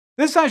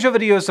This SciShow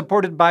video is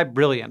supported by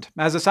Brilliant.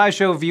 As a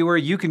SciShow viewer,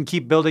 you can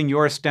keep building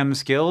your STEM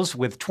skills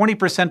with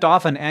 20%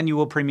 off an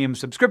annual premium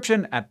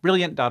subscription at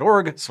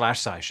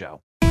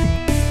brilliant.org/scishow.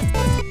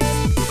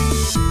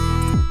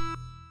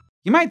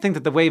 You might think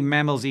that the way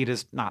mammals eat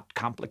is not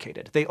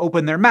complicated. They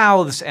open their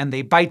mouths and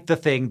they bite the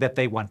thing that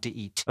they want to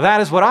eat.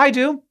 That is what I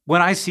do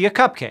when I see a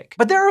cupcake.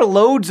 But there are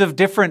loads of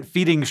different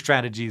feeding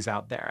strategies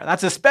out there.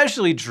 That's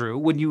especially true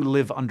when you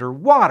live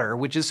underwater,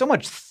 which is so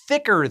much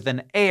thicker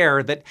than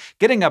air that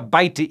getting a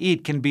bite to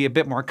eat can be a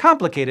bit more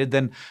complicated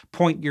than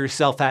point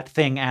yourself at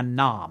thing and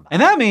nom. And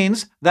that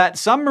means that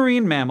some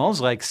marine mammals,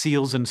 like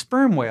seals and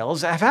sperm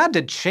whales, have had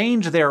to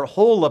change their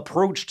whole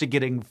approach to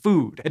getting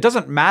food. It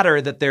doesn't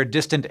matter that their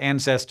distant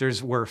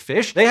ancestors were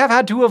fish. They have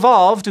had to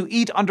evolve to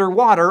eat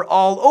underwater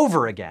all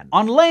over again.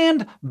 On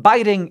land,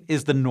 biting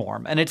is the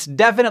norm, and it's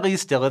definitely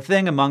still a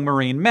thing among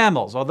marine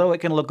mammals, although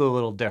it can look a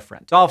little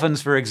different.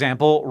 Dolphins, for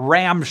example,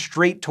 ram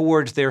straight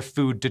towards their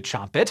food to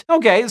chomp it.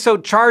 Okay, so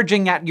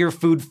charging at your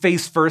food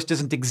face first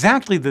isn't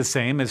exactly the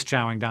same as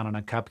chowing down on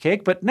a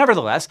cupcake, but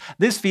nevertheless,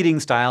 this feeding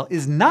style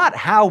is not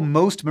how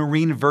most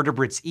marine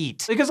vertebrates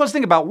eat. Because let's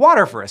think about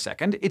water for a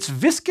second. It's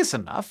viscous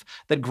enough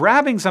that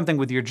grabbing something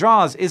with your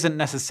jaws isn't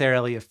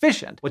necessarily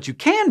efficient. What you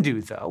can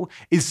do, though,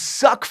 is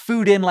suck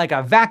food in like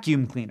a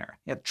vacuum cleaner.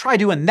 Yeah, try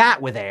doing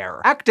that with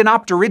air.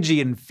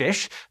 Actinopterygian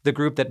fish, the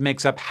group that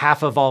makes up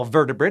half of all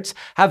vertebrates,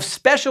 have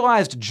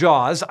specialized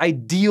jaws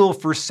ideal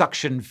for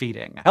suction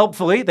feeding.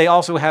 Helpfully, they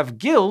also have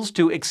gills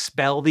to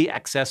expel the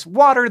excess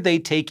water they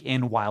take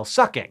in while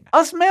sucking.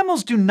 Us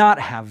mammals do not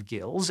have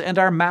gills, and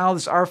our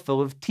mouths are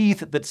full of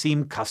teeth that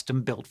seem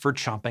custom-built for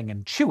chomping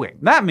and chewing.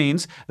 That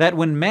means that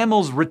when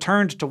mammals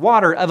returned to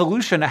water,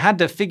 evolution had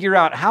to figure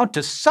out how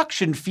to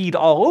suction feed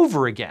all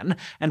over again,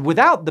 and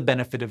without the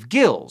benefit of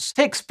gills.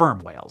 Take sperm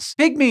whales.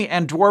 Pygmy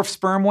and dwarf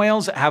sperm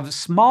whales have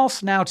small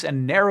snouts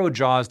and narrow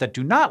jaws that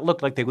do not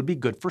look like they would be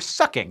good for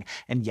sucking,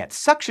 and yet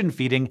suction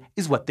feeding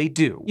is what they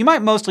do. You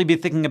might mostly be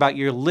thinking about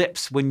your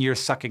lips when you're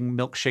sucking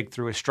milkshake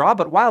through a straw,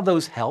 but while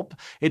those help,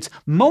 it's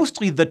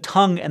mostly the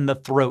tongue and the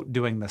throat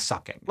doing the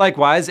sucking.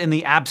 Likewise, in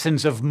the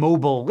absence of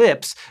mobile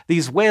lips,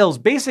 these whales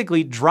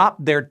basically drop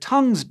their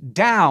tongues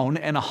down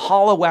and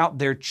hollow out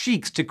their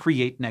cheeks to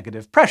create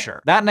negative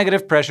pressure. That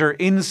negative pressure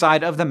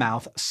inside of the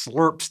mouth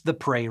slurps the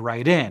prey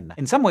right in.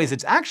 In some ways,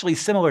 it's actually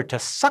similar to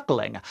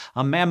suckling,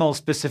 a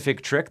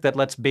mammal-specific trick that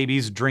lets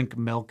babies drink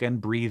milk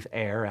and breathe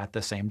air at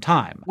the same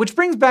time. Which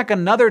brings back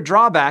another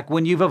drawback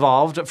when you've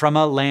evolved from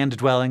a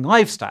land-dwelling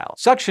lifestyle.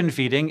 Suction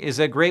feeding is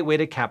a great way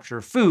to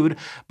capture food,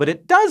 but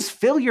it does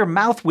fill your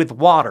mouth with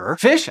water.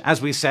 Fish,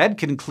 as we said,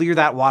 can clear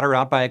that water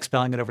out by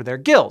expelling it over their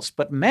gills,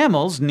 but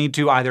mammals need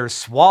to either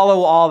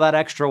swallow all that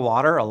extra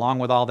water along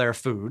with all their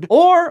food,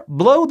 or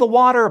blow the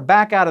water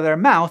back out of their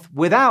mouth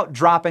without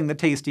dropping the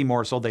tasty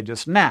morsel they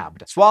just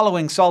nabbed.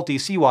 Swallowing salty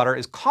seawater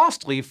is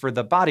costly for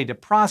the body to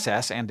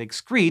process and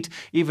excrete,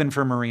 even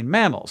for marine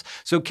mammals,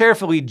 so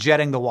carefully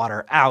jetting the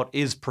water out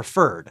is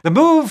preferred. The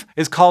move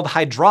is called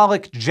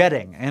hydraulic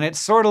jetting, and it's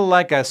sort of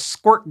like a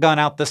squirt gun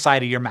out the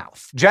side of your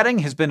mouth. Jetting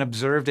has been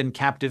observed in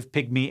captive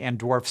pygmy and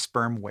dwarf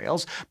sperm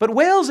whales, but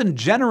whales in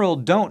general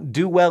don't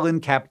do well in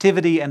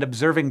captivity, and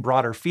observing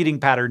broader feeding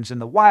patterns in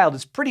the wild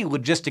is pretty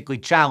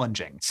logistically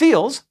challenging.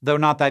 Seals, though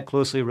not that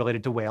closely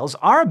related to whales,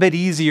 are a bit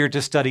easier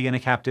to study in a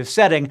captive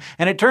setting,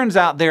 and it turns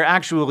out they're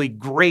actually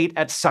great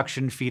at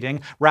suction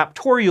feeding,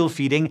 raptorial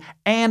feeding,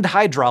 and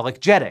hydraulic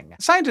jetting.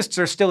 Scientists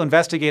are still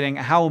investigating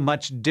how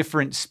much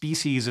different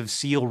species of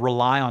seal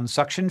rely on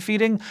suction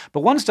feeding,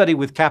 but one study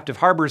with captive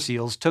harbor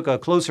seals took a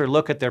closer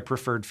look at their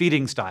preferred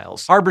feeding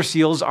styles. Harbor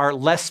seals are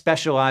less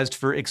specialized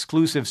for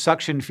exclusive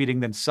suction feeding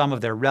than some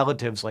of their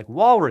relatives like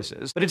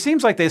walruses, but it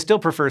seems like they still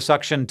prefer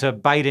suction to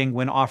biting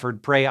when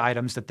offered prey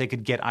items that they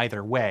could get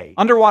either way.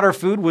 Underwater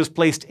food was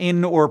placed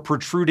in or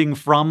protruding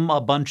from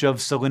a bunch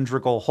of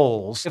cylindrical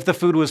holes. If the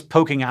food was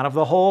poking out of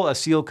the hole, a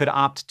seal could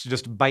opt to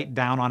just bite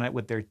down on it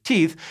with their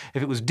teeth.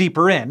 If it was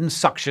deeper in,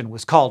 suction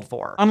was called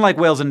for. Unlike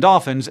whales and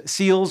dolphins,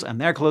 seals and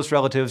their close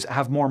relatives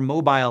have more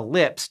mobile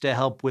lips to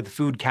help with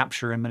food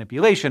capture and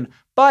manipulation,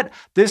 but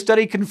this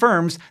study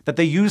confirms that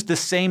they use the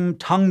same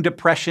tongue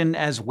depression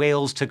as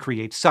whales to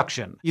create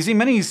suction. You see,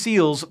 many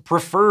seals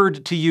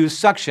preferred to use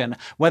suction,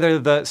 whether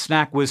the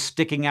snack was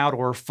sticking out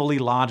or fully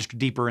lodged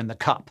deeper in the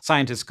cup.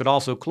 Scientists could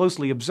also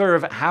closely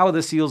observe how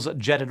the seals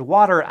jetted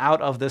water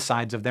out of the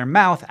sides of their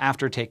mouth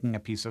after taking a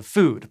piece of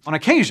food. On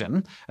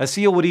occasion, a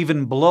seal would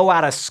even blow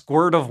out a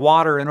squirt of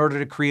water in order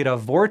to create a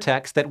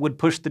vortex that would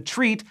push the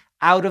treat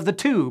out of the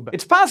tube.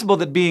 It's possible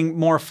that being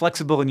more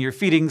flexible in your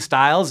feeding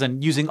styles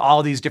and using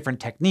all these different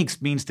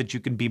techniques means that you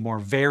can be more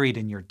varied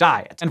in your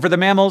diet. And for the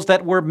mammals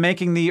that were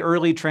making the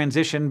early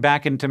transition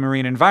back into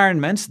marine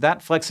environments,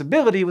 that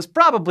flexibility was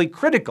probably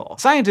critical.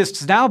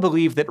 Scientists now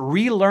believe that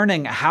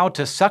relearning how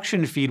to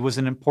suction feed was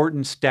an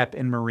important step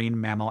in marine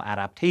mammal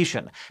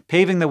adaptation,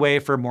 paving the way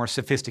for more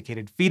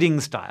sophisticated feeding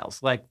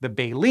styles, like the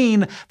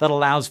baleen that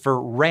allows for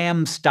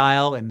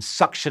ram-style and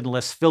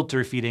suctionless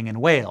filter feeding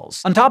in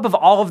whales. On top of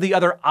all of the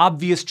other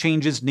obvious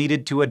changes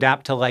needed to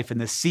adapt to life in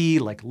the sea,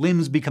 like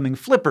limbs becoming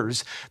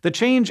flippers, the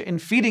change in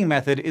feeding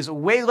method is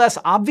way less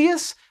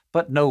obvious,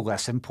 but no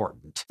less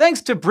important.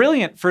 Thanks to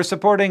Brilliant for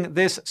supporting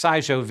this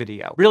SciShow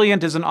video.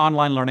 Brilliant is an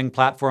online learning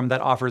platform that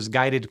offers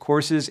guided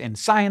courses in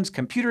science,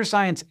 computer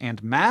science,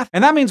 and math.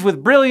 And that means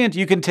with Brilliant,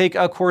 you can take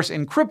a course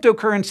in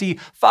cryptocurrency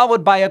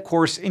followed by a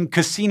course in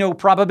casino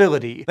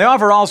probability. They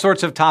offer all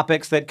sorts of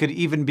topics that could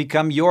even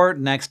become your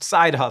next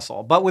side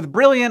hustle. But with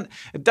Brilliant,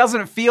 it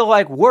doesn't feel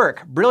like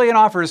work. Brilliant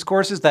offers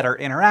courses that are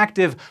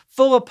interactive,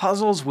 full of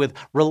puzzles with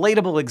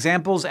relatable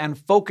examples, and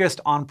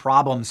focused on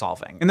problem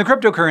solving. In the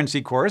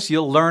cryptocurrency course,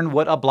 you'll learn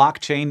what a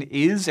blockchain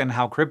is and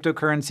how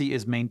cryptocurrency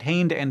is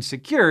maintained and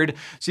secured,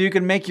 so you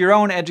can make your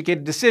own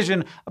educated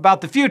decision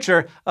about the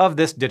future of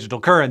this digital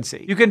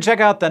currency. You can check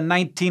out the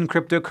 19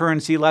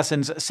 cryptocurrency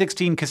lessons,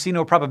 16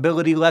 casino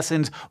probability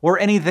lessons, or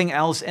anything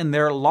else in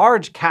their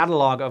large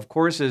catalog of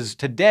courses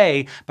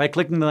today by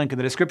clicking the link in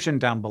the description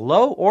down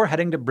below or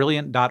heading to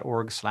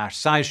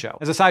brilliant.org/scishow.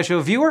 As a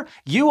SciShow viewer,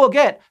 you will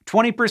get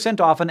 20%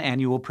 off an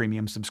annual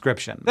premium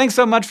subscription. Thanks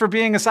so much for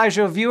being a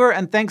SciShow viewer,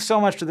 and thanks so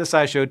much to the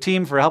SciShow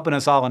team for helping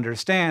us all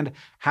understand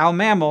how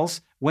mammals,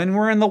 when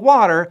we're in the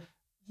water,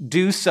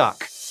 do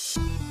suck.